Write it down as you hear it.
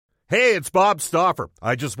Hey, it's Bob Stauffer.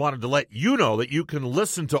 I just wanted to let you know that you can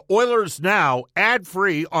listen to Oilers Now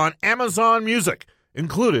ad-free on Amazon Music,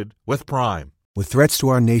 included with Prime. With threats to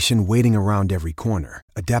our nation waiting around every corner,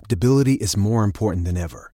 adaptability is more important than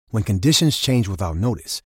ever. When conditions change without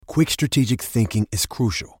notice, quick strategic thinking is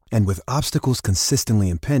crucial. And with obstacles consistently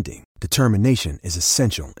impending, determination is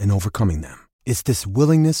essential in overcoming them. It's this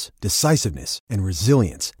willingness, decisiveness, and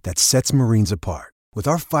resilience that sets Marines apart. With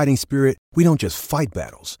our fighting spirit, we don't just fight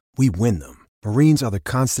battles, we win them. Marines are the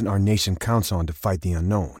constant our nation counts on to fight the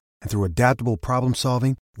unknown. And through adaptable problem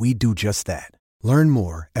solving, we do just that. Learn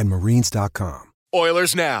more at marines.com.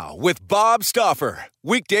 Oilers Now with Bob Stauffer.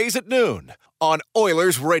 Weekdays at noon on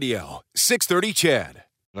Oilers Radio, 630 CHED.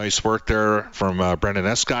 Nice work there from Brendan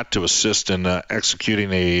Escott to assist in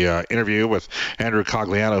executing a interview with Andrew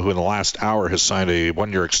Cogliano, who in the last hour has signed a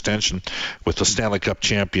one-year extension with the Stanley Cup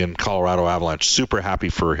champion Colorado Avalanche. Super happy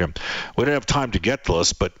for him. We didn't have time to get to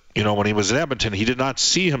this, but when he was in Edmonton, he did not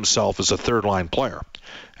see himself as a third-line player.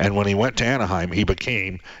 And when he went to Anaheim, he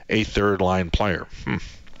became a third-line player.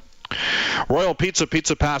 Royal Pizza,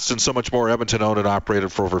 Pizza Pasta, and so much more. Edmonton owned and operated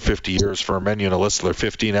for over 50 years. For a menu and a list of their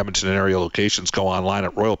 15 Edmonton and area locations, go online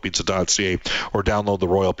at royalpizza.ca or download the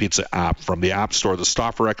Royal Pizza app from the App Store. The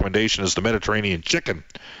Stauffer recommendation is the Mediterranean chicken.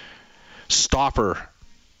 Stauffer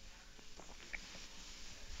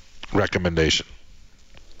recommendation.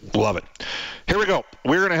 Love it. Here we go.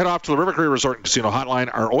 We're going to head off to the River Cree Resort and Casino Hotline.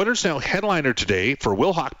 Our Oilers Now headliner today for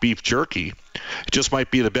Wilhauk Beef Jerky. It just might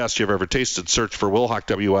be the best you've ever tasted. Search for Wilhauk,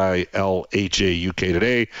 W-I-L-H-A-U-K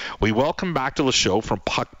today. We welcome back to the show from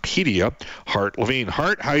Puckpedia, Hart Levine.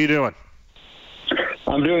 Hart, how you doing?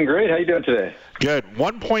 I'm doing great. How you doing today? Good.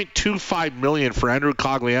 $1.25 million for Andrew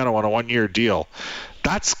Cogliano on a one-year deal.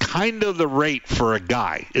 That's kind of the rate for a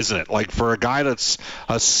guy, isn't it? Like for a guy that's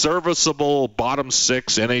a serviceable bottom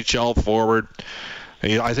six NHL forward.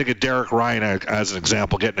 I think of Derek Ryan as an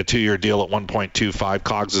example, getting a 2-year deal at 1.25.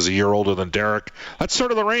 Cogs is a year older than Derek. That's sort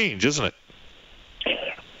of the range, isn't it?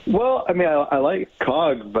 Well, I mean, I like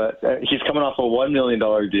Cogs, but he's coming off a $1 million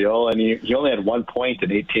deal, and he only had 1 point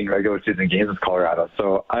in 18 regular season games with Colorado.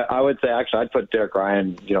 So I would say, actually, I'd put Derek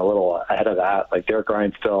Ryan, a little ahead of that. Like, Derek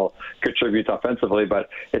Ryan still contributes offensively, but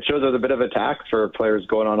it shows there's a bit of a tax for players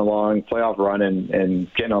going on a long playoff run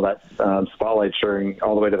and getting all that spotlight during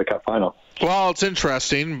all the way to the Cup final. Well, it's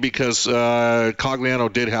interesting because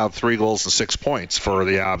Cogliano did have 3 goals and 6 points for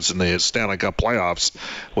the Avs in the Stanley Cup playoffs,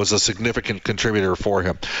 was a significant contributor for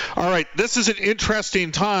him. All right, this is an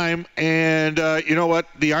interesting time, and you know what?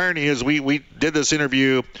 The irony is we did this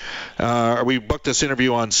interview, we booked this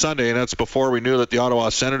interview on Sunday, and that's before we knew that the Ottawa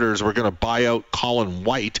Senators were going to buy out Colin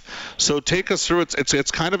White. So take us through it.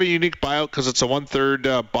 It's kind of a unique buyout because it's a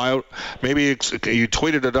 1/3 buyout. Maybe you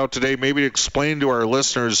tweeted it out today. Maybe explain to our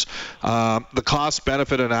listeners the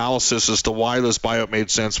cost-benefit analysis as to why this buyout made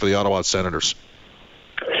sense for the Ottawa Senators.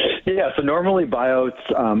 Yeah, so normally buyouts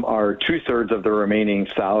are 2/3 of the remaining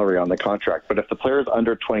salary on the contract, but if the player is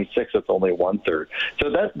under 26, it's only 1/3. So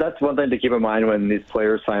that's one thing to keep in mind when these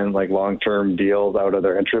players sign like long-term deals out of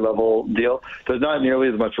their entry-level deal. There's not nearly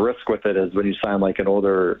as much risk with it as when you sign like an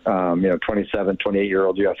older, 27,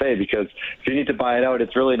 28-year-old UFA, because if you need to buy it out,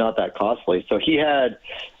 it's really not that costly. So he had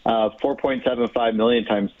 $4.75 million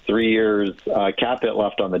times 3 years cap hit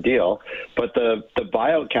left on the deal, but the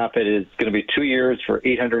buyout cap hit is going to be 2 years for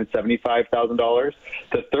 $875,000.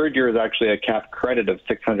 The third year is actually a cap credit of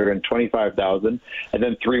 $625,000, and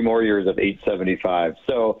then 3 more years of $875,000.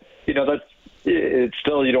 So it's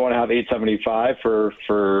still, you don't want to have $875,000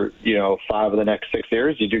 for 5 of the next 6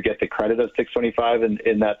 years. You do get the credit of $625,000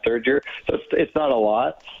 in that third year, so it's not a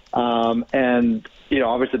lot. And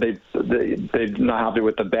obviously they're not happy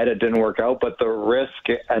with the bet. It didn't work out, but the risk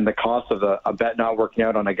and the cost of a bet not working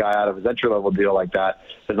out on a guy out of his entry-level deal like that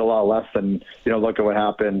is a lot less than, look at what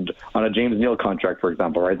happened on a James Neal contract, for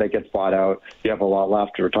example, right? That gets bought out. You have a lot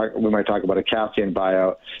left. We might talk about a Cassian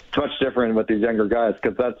buyout. It's much different with these younger guys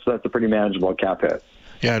because that's a pretty manageable cap hit.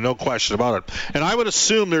 Yeah, no question about it. And I would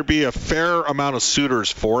assume there'd be a fair amount of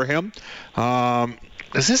suitors for him.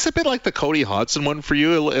 Is this a bit like the Cody Hodgson one for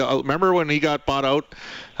you? Remember when he got bought out?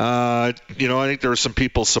 I think there were some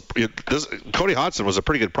people. Cody Hodgson was a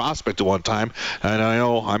pretty good prospect at one time, and I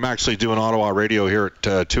know I'm actually doing Ottawa radio here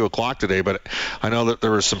at 2 o'clock today. But I know that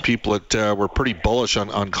there were some people that were pretty bullish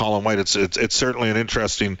on Colin White. It's certainly an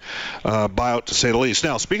interesting buyout to say the least.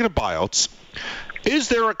 Now, speaking of buyouts, is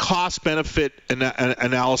there a cost-benefit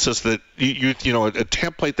analysis that a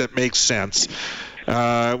template that makes sense?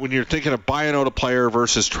 When you're thinking of buying out a player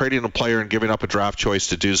versus trading a player and giving up a draft choice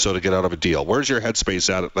to do so to get out of a deal? Where's your headspace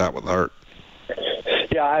at that with Hart?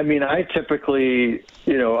 Yeah, Yeah, I mean, I typically,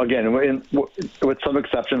 again, with some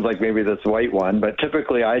exceptions, like maybe this White one, but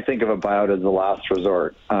typically I think of a buyout as the last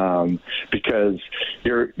resort, because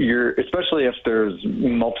you're especially if there's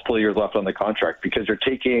multiple years left on the contract, because you're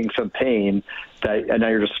taking some pain and now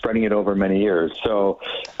you're just spreading it over many years. So,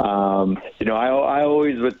 I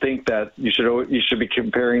always would think that you should be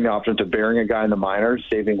comparing the option to burying a guy in the minors,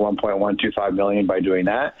 saving $1.125 million by doing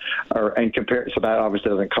that, so that obviously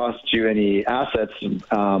doesn't cost you any assets,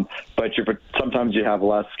 but sometimes you have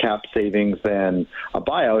less cap savings than a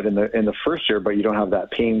buyout in the first year, but you don't have that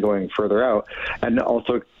pain going further out. And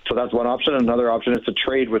also, so that's one option. Another option is to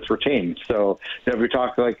trade with retained. So if we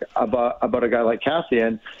talk about a guy like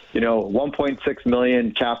Kassian, $1.6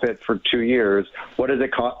 million cap hit for 2 years. What does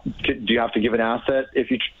it cost? Do you have to give an asset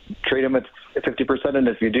if you trade him at 50%? And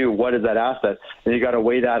if you do, what is that asset? And you got to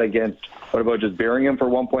weigh that against, what about just burying him for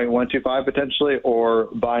 1.125 potentially, or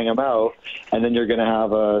buying him out? And then you're going to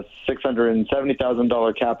have a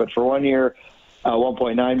 $670,000 cap hit for 1 year,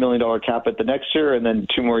 $1.9 million cap hit the next year, and then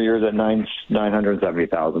 2 more years at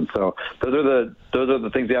 $970,000. So those are the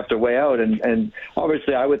things you have to weigh out. And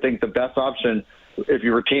obviously, I would think the best option, if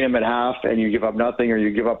you retain him at half and you give up nothing, or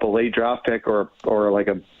you give up a late draft pick or like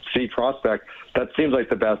a C prospect, that seems like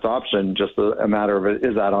the best option. Just a matter of,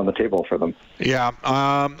 is that on the table for them? Yeah,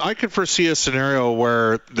 I could foresee a scenario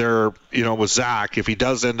where they're, with Zach, if he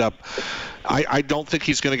does end up, I don't think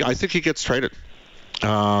he's going to. I think he gets traded.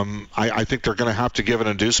 I think they're going to have to give an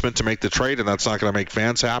inducement to make the trade, and that's not going to make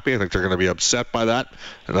fans happy. I think they're going to be upset by that,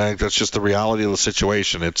 and I think that's just the reality of the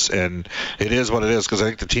situation. It is what it is, because I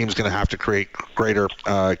think the team's going to have to create greater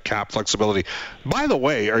cap flexibility. By the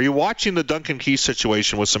way, are you watching the Duncan Keith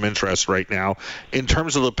situation with some interest right now in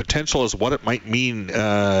terms of the potential as what it might mean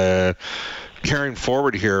carrying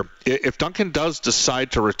forward here? If Duncan does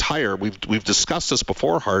decide to retire, we've discussed this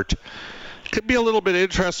before, Hart, could be a little bit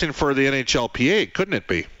interesting for the NHLPA, couldn't it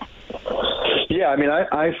be? Yeah, I mean,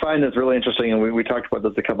 I find this really interesting, and we talked about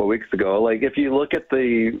this a couple of weeks ago. Like, if you look at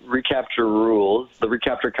the recapture rules, the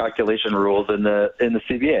recapture calculation rules in the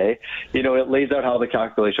CBA, it lays out how the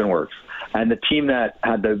calculation works. And the team that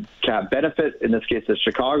had the cap benefit, in this case is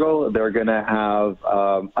Chicago, they're going to have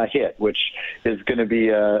a hit, which is going to be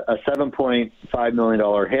a $7.5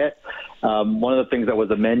 million hit. One of the things that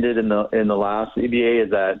was amended in the last CBA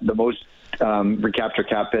is that the most recapture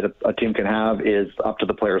cap hit a team can have is up to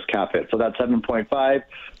the player's cap hit. So that 7.5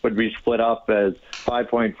 would be split up as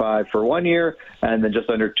 5.5 for 1 year and then just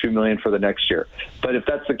under $2 million for the next year. But if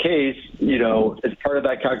that's the case, as part of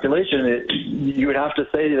that calculation, you would have to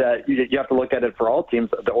say that you have to look at it for all teams.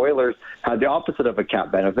 The Oilers had the opposite of a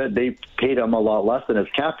cap benefit. They paid him a lot less than his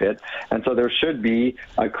cap hit, and so there should be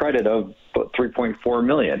a credit of $3.4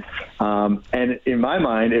 million. And in my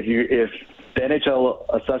mind, if the NHL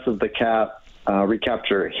assesses the cap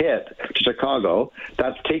recapture hit to Chicago,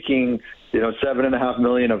 that's taking $7.5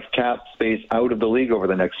 million of cap space out of the league over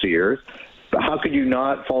the next 2 years. But how could you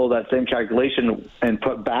not follow that same calculation and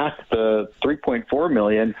put back the $3.4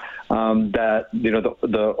 million that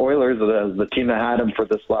the Oilers, the team that had him for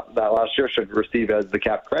that last year, should receive as the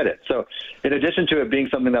cap credit? So, in addition to it being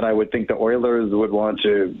something that I would think the Oilers would want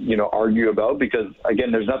to argue about, because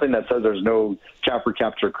again, there's nothing that says there's no cap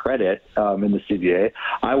recapture credit in the CBA.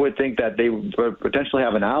 I would think that they would potentially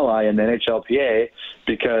have an ally in the NHLPA,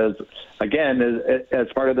 because again, as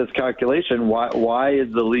part of this calculation, why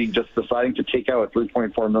is the league just deciding to take out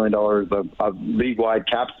 $3.4 million of league-wide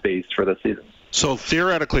cap space for the season? So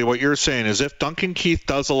theoretically, what you're saying is if Duncan Keith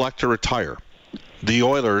does elect to retire, the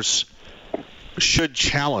Oilers should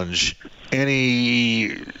challenge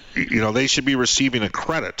any, they should be receiving a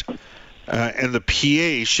credit. And the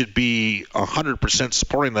PA should be 100%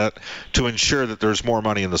 supporting that to ensure that there's more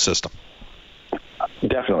money in the system.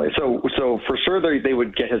 Definitely. So for sure they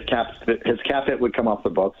would get his cap hit would come off the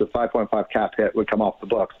books. The 5.5 cap hit would come off the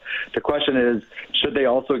books. The question is, should they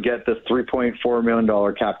also get this $3.4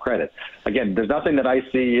 million cap credit? Again, there's nothing that I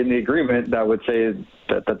see in the agreement that would say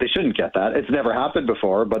that they shouldn't get that. It's never happened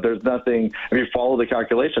before, but there's nothing. If you follow the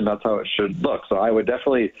calculation, that's how it should look. So I would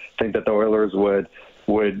definitely think that the Oilers would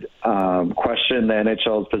question the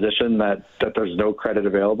NHL's position that there's no credit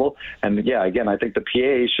available. And yeah, again, I think the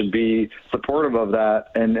PA should be supportive of that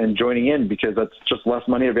and joining in, because that's just less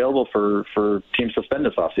money available for teams to spend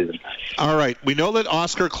this offseason. All right. We know that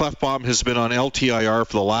Oscar Klefbom has been on LTIR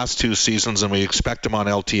for the last 2 seasons, and we expect him on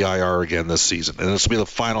LTIR again this season. And this will be the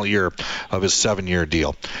final year of his 7-year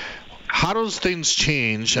deal. How does things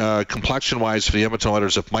change complexion-wise for the Edmonton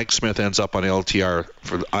Oilers if Mike Smith ends up on LTIR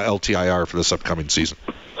for this upcoming season?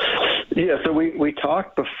 Yeah, so we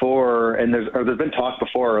talked before, and there's been talk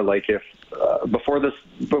before, like if before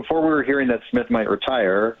we were hearing that Smith might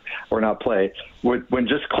retire or not play, when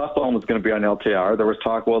just Klefbom was going to be on LTIR, there was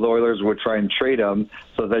talk, well, the Oilers would try and trade him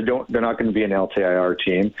so they're not going to be an LTIR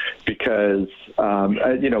team because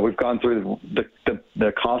we've gone through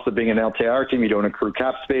the cost of being an LTIR team. You don't accrue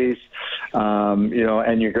cap space, and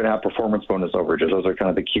you're going to have performance bonus overages. Those are kind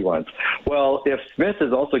of the key ones. Well, if Smith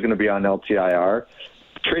is also going to be on LTIR,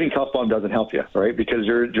 trading Klefbom doesn't help you, right? Because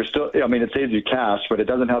you're still, it saves you cash, but it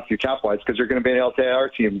doesn't help you cap-wise because you're going to be an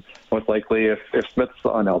LTIR team most likely if Smith's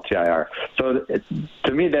on LTIR. So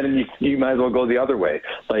to me, then you might as well go the other way.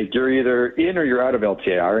 Like you're either in or you're out of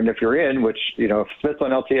LTIR. And if you're in, which, if Smith's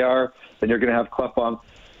on LTIR, then you're going to have Klefbom.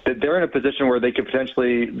 They're in a position where they could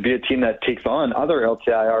potentially be a team that takes on other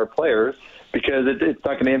LTIR players because it's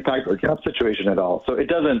not going to impact their cap situation at all. So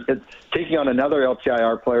it's taking on another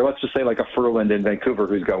LTIR player, let's just say like a Ferland in Vancouver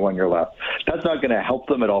who's got 1 year left. That's not going to help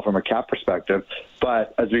them at all from a cap perspective.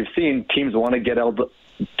 But as we've seen, teams don't want to be an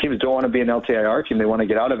LTIR team. They want to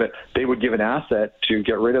get out of it. They would give an asset to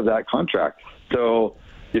get rid of that contract. So,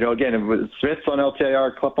 again, if Smith's on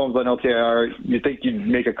LTIR, Klefbom's on LTIR, you think you'd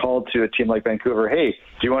make a call to a team like Vancouver, hey,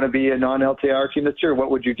 do you want to be a non-LTIR team this year?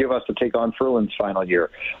 What would you give us to take on Ferland's final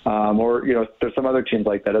year? Or there's some other teams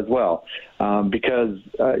like that as well. Because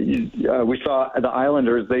we saw the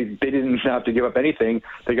Islanders, they didn't have to give up anything.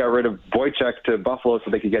 They got rid of Boychuk to Buffalo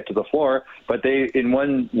so they could get to the floor. But they, in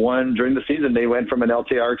one during the season, they went from an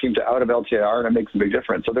LTIR team to out of LTIR, and it makes a big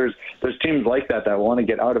difference. So there's teams like that want to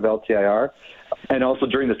get out of LTIR. And also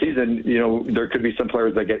during the season, there could be some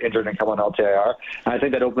players that get injured and come on LTIR. And I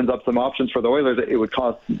think that opens up some options for the Oilers. It would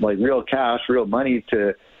cost like real cash, real money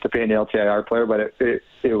to pay an LTIR player, but it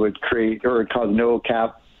would cause no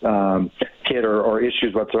cap hit or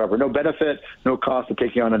issues whatsoever. No benefit, no cost of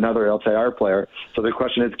taking on another LTIR player. So the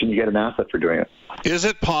question is, can you get an asset for doing it? Is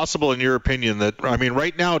it possible, in your opinion, that,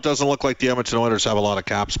 right now it doesn't look like the Edmonton Oilers have a lot of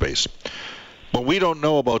cap space. But we don't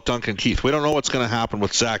know about Duncan Keith. We don't know what's going to happen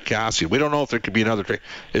with Zach Kassian. We don't know if there could be another trade.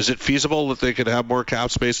 Is it feasible that they could have more cap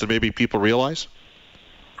space than maybe people realize?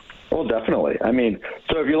 Well, definitely.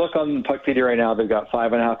 So if you look on Puckpedia right now, they've got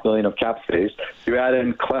 $5.5 million of cap space. You add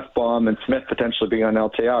in Klefbom and Smith potentially being on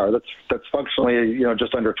LTIR. That's functionally,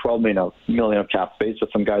 just under $12 million of cap space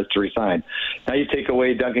with some guys to resign. Now you take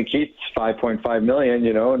away Duncan Keith's $5.5 million.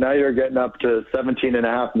 Now you're getting up to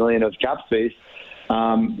 $17.5 million of cap space.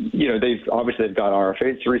 They've got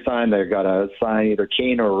RFAs to resign. They've got to sign either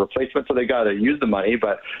Kane or a replacement, so they got to use the money.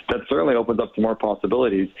 But that certainly opens up some more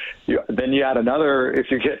possibilities. Then you add another.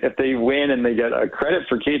 If they win and they get a credit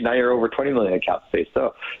for Kane, now you're over $20 million in cap space.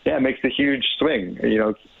 So yeah, it makes a huge swing.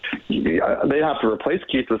 They have to replace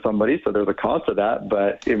Keith with somebody, so there's a cost to that.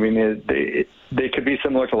 But they could be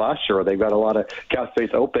similar to last year, where they've got a lot of cap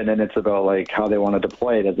space open, and it's about like how they want to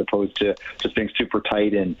deploy it, as opposed to just being super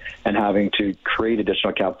tight and having to create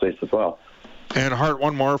additional cap space as well. And Hart,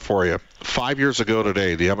 one more for you. 5 years ago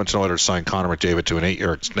today, the Edmonton Oilers signed Connor McDavid to an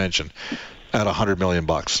 8-year extension at $100 million.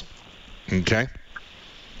 Okay,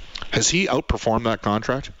 has he outperformed that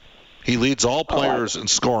contract? He leads all players in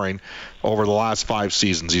scoring over the last 5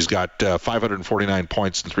 seasons. He's got 549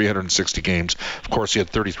 points in 360 games. Of course, he had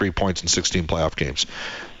 33 points in 16 playoff games.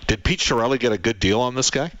 Did Pete Chiarelli get a good deal on this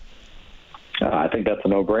guy? I think that's a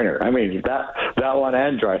no-brainer. That one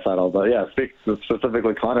and Draisaitl, but yeah,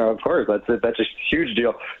 specifically Connor, of course, that's a huge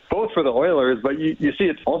deal, both for the Oilers, but you see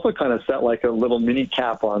it's also kind of set like a little mini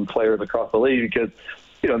cap on players across the league because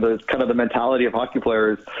there's kind of the mentality of hockey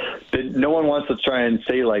players that no one wants to try and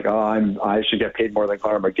say like, I should get paid more than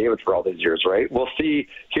Connor McDavid for all these years, right? We'll see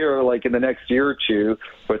here, like in the next year or two,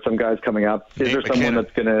 with some guys coming up. Is there someone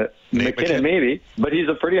that's going to McKinnon maybe, but he's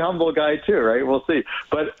a pretty humble guy too, right? We'll see.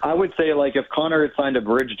 But I would say like if Connor had signed a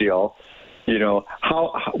bridge deal,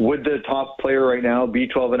 how would the top player right now be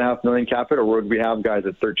 $12.5 million cap hit, or would we have guys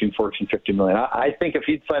at 13, 14, 15 million? I think if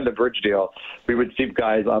he'd signed a bridge deal, we would see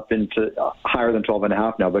guys up into higher than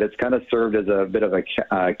 12.5 now, but it's kind of served as a bit of a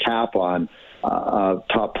cap on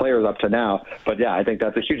top players up to now. But yeah, I think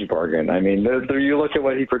that's a huge bargain. You look at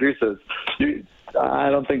what he produces, I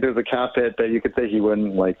don't think there's a cap hit that you could say he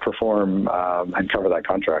wouldn't perform and cover that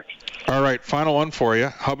contract. All right, final one for you.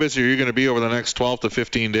 How busy are you going to be over the next 12 to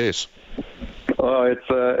 15 days? Oh,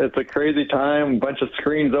 it's a crazy time. A bunch of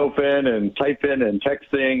screens open and typing and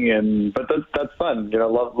texting, but that's fun.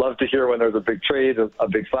 Love to hear when there's a big trade, a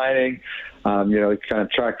big signing. Kind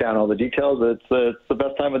of track down all the details. It's the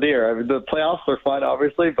best time of the year. The playoffs are fun,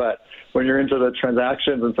 obviously, but when you're into the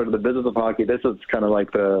transactions and sort of the business of hockey, this is kind of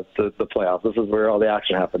like the playoffs. This is where all the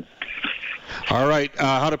action happens. All right.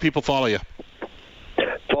 How do people follow you?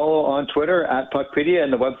 Follow follow on Twitter at Puckpedia,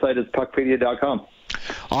 and the website is puckpedia.com.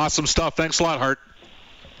 Awesome stuff. Thanks a lot, Hart.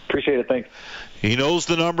 Appreciate it. Thanks. He knows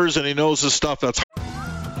the numbers and he knows his stuff. That's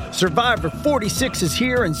Survivor 46 is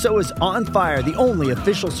here, and so is On Fire, the only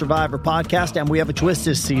official Survivor podcast, and we have a twist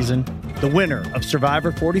this season. The winner of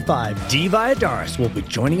Survivor 45, Dee Valladares, will be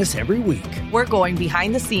joining us every week. We're going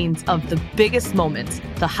behind the scenes of the biggest moments,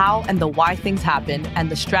 the how and the why things happen,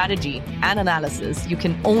 and the strategy and analysis you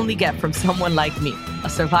can only get from someone like me, a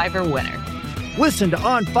Survivor winner. Listen to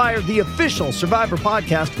On Fire, the official Survivor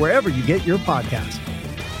podcast, wherever you get your podcasts.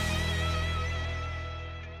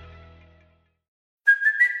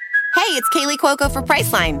 Hey, it's Kaylee Cuoco for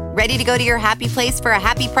Priceline. Ready to go to your happy place for a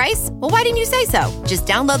happy price? Well, why didn't you say so? Just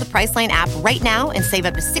download the Priceline app right now and save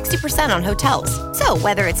up to 60% on hotels. So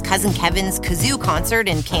whether it's Cousin Kevin's Kazoo Concert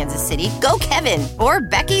in Kansas City, go Kevin, or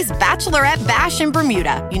Becky's Bachelorette Bash in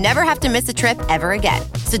Bermuda, you never have to miss a trip ever again.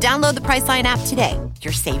 So download the Priceline app today.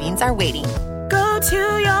 Your savings are waiting. Go to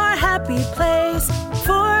your happy place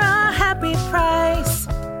for a happy price.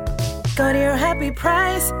 Go to your happy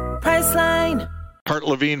price, Priceline. Hart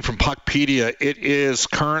Levine from Puckpedia. It is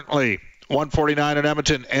currently 1:49 in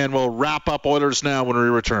Edmonton, and we'll wrap up Oilers Now when we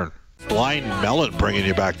return. Blind Melon bringing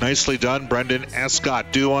you back. Nicely done, Brendan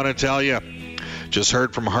Escott. Do want to tell you, just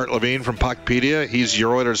heard from Hart Levine from Puckpedia. He's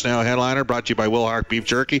your Oilers Now headliner, brought to you by Wilhauk Beef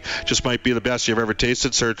Jerky. Just might be the best you've ever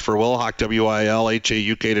tasted. Search for Wilhauk, Wilhauk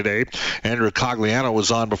today. Andrew Cogliano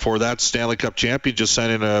was on before that. Stanley Cup champion, just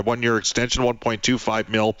signed in a one-year extension, $1.25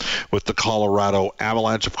 million with the Colorado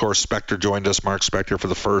Avalanche. Of course, Spector joined us, Mark Spector, for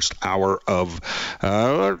the first hour of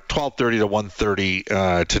 12:30 to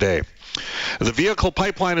 1:30 today. The vehicle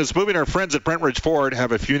pipeline is moving. Our friends at Brentridge Ford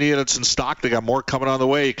have a few units in stock. They got more coming on the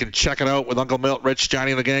way. You can check it out with Uncle Milt, Rich,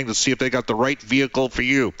 Johnny, and the gang to see if they got the right vehicle for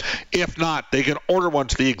you. If not, they can order one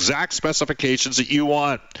to the exact specifications that you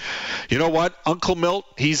want. You know what? Uncle Milt,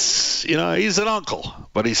 he's an uncle,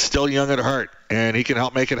 but he's still young at heart, and he can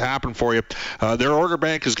help make it happen for you. Their order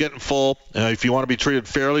bank is getting full. If you want to be treated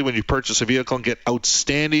fairly when you purchase a vehicle and get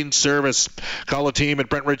outstanding service, call the team at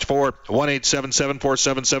Brentridge Ford,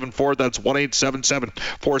 1-877-4774. That's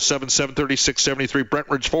 1-877-477-3673.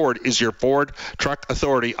 Brentridge Ford is your Ford truck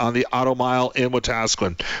authority on the Auto Mile in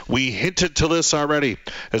Wetaskiwin. We hinted to this already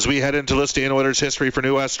as we head into listing Oilers history for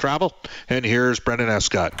New West Travel. And here's Brendan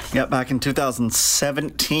Escott. Yeah, back in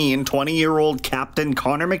 2017, 20-year-old captain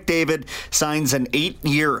Connor McDavid signs an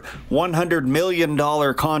 8-year, $100 million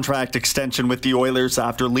contract extension with the Oilers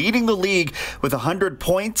after leading the league with 100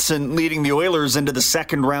 points and leading the Oilers into the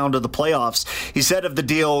second round of the playoffs. He said of the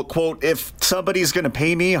deal, quote, "If somebody's going to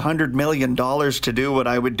pay me $100 million to do what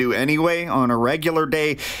I would do anyway on a regular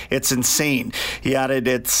day, it's insane." He added,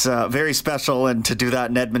 "It's very special, and to do that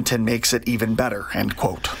in Edmonton makes it even better," end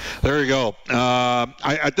quote. There you go.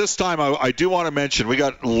 At this time, I do want to mention we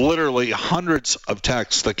got literally hundreds of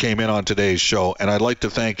texts that came in on today's show, and I'd like to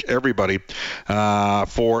thank everybody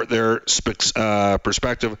for their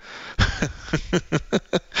perspective.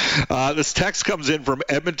 This text comes in from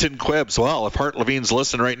Edmonton Quibbs. Well, if Hart Levine's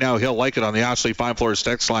listening right now, he'll like it on the Ashley Fine Floors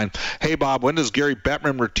text line. "Hey, Bob, when does Gary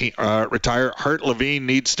Bettman retire? Hart Levine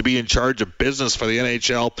needs to be in charge of business for the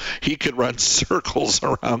NHL. He could run circles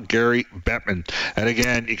around Gary Bettman." And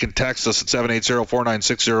again, you can text us at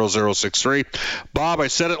 780-496-0063. Bob, I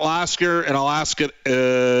said it last year, and I'll ask it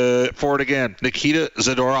for it again. Nikita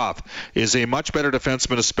Zadorov is a much better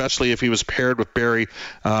defenseman, especially if he was paired with Barrie.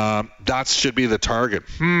 That should be the target.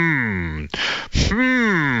 Do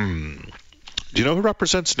you know who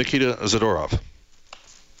represents Nikita Zadorov?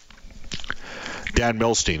 Dan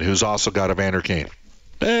Milstein, who's also got Evander Kane.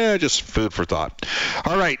 Just food for thought.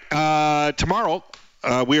 All right, tomorrow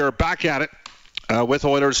we are back at it with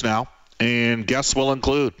Oilers Now, and guests will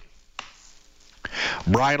include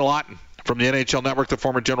Brian Lawton from the NHL Network, the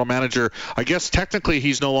former general manager. I guess technically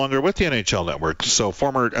he's no longer with the NHL Network, so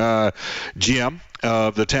former GM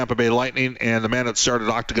of the Tampa Bay Lightning and the man that started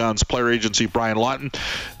Octagon's player agency, Brian Lawton.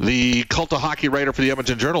 The Cult of Hockey writer for the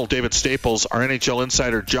Edmonton Journal, David Staples. Our NHL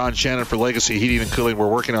insider, John Shannon for Legacy Heating and Cooling. We're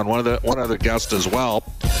working on one other guest as well.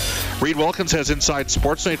 Reed Wilkins has Inside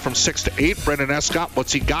Sports Night from 6 to 8. Brendan Escott,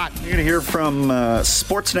 what's he got? You're going to hear from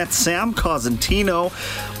Sportsnet Sam Cosentino,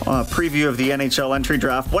 preview of the NHL entry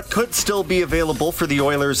draft. What could still be available for the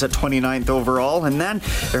Oilers at 29th overall? And then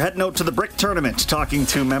they're heading out to the Brick Tournament, talking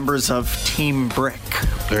to members of Team Brick.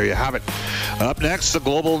 There you have it. Up next, the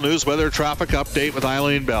Global News Weather Traffic Update with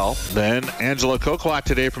Eileen Bell. Then Angela Coquelin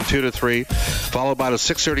today from 2 to 3, followed by the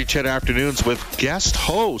 6:30 CHED Afternoons with guest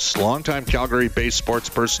host, longtime Calgary-based sports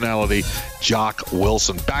personality, Jock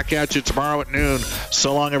Wilson. Back at you tomorrow at noon.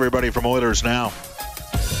 So long, everybody, from Oilers Now.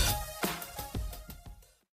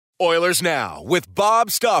 Oilers Now with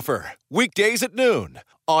Bob Stauffer. Weekdays at noon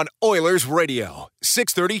on Oilers Radio,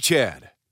 630 CHED.